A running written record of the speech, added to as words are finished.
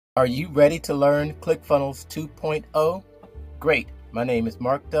Are you ready to learn Clickfunnels 2.0? Great. My name is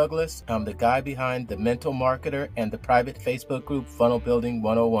Mark Douglas. I'm the guy behind the Mental Marketer and the private Facebook group Funnel Building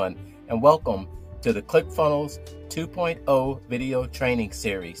 101. And welcome to the Clickfunnels 2.0 video training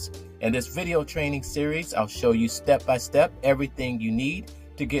series. In this video training series, I'll show you step by step everything you need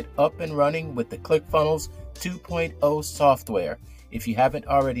to get up and running with the Clickfunnels 2.0 software. If you haven't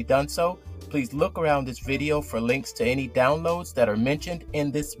already done so, please look around this video for links to any downloads that are mentioned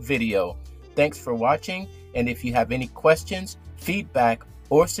in this video. Thanks for watching, and if you have any questions, feedback,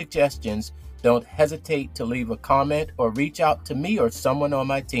 or suggestions, don't hesitate to leave a comment or reach out to me or someone on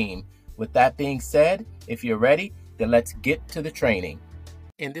my team. With that being said, if you're ready, then let's get to the training.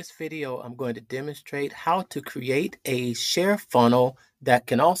 In this video, I'm going to demonstrate how to create a share funnel that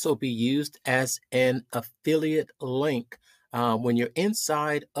can also be used as an affiliate link. When you're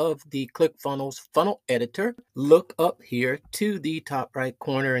inside of the ClickFunnels funnel editor, look up here to the top right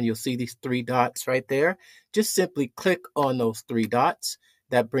corner and you'll see these three dots right there. Just simply click on those three dots.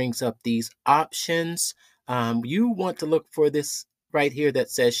 That brings up these options. You want to look for this right here that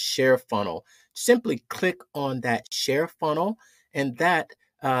says share funnel. Simply click on that share funnel, and that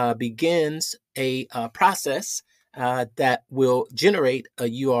begins a process that will generate a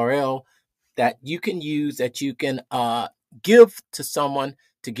URL that you can use, that you can give to someone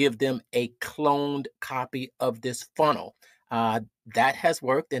to give them a cloned copy of this funnel. That has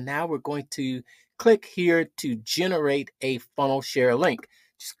worked, and now we're going to click here to generate a funnel share link.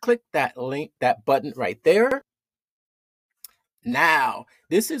 Just click that link, that button right there. Now,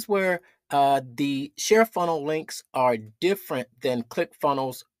 this is where the share funnel links are different than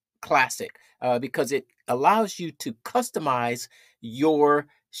ClickFunnels Classic because it allows you to customize your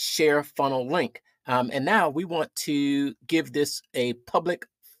share funnel link. And now we want to give this a public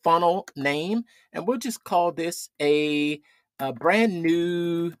funnel name, and we'll just call this a brand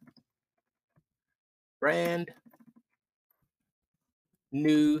new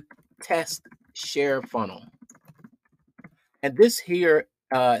test share funnel. And this here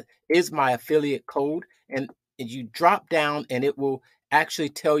is my affiliate code, and you drop down and it will actually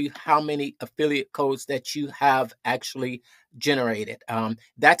tell you how many affiliate codes that you have actually generated.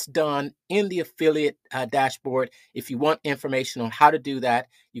 That's done in the affiliate dashboard. If you want information on how to do that,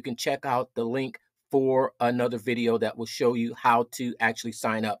 you can check out the link for another video that will show you how to actually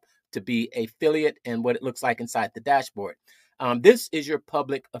sign up to be an affiliate and what it looks like inside the dashboard. This is your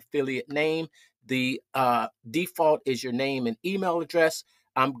public affiliate name. The default is your name and email address.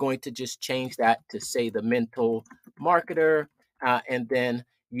 I'm going to just change that to say the Mental Marketer, and then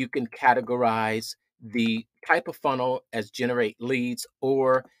you can categorize the type of funnel as generate leads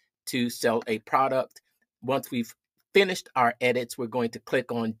or to sell a product. Once we've finished our edits, we're going to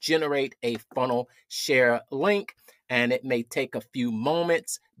click on generate a funnel share link, and it may take a few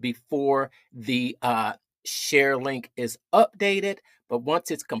moments before the share link is updated, but once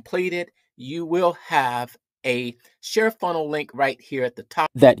it's completed, you will have a share funnel link right here at the top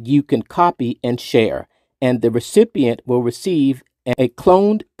that you can copy and share, and the recipient will receive a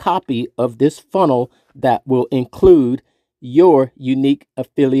cloned copy of this funnel that will include your unique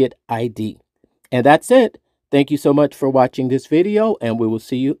affiliate ID. And that's it. Thank you so much for watching this video, and we will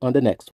see you on the next one.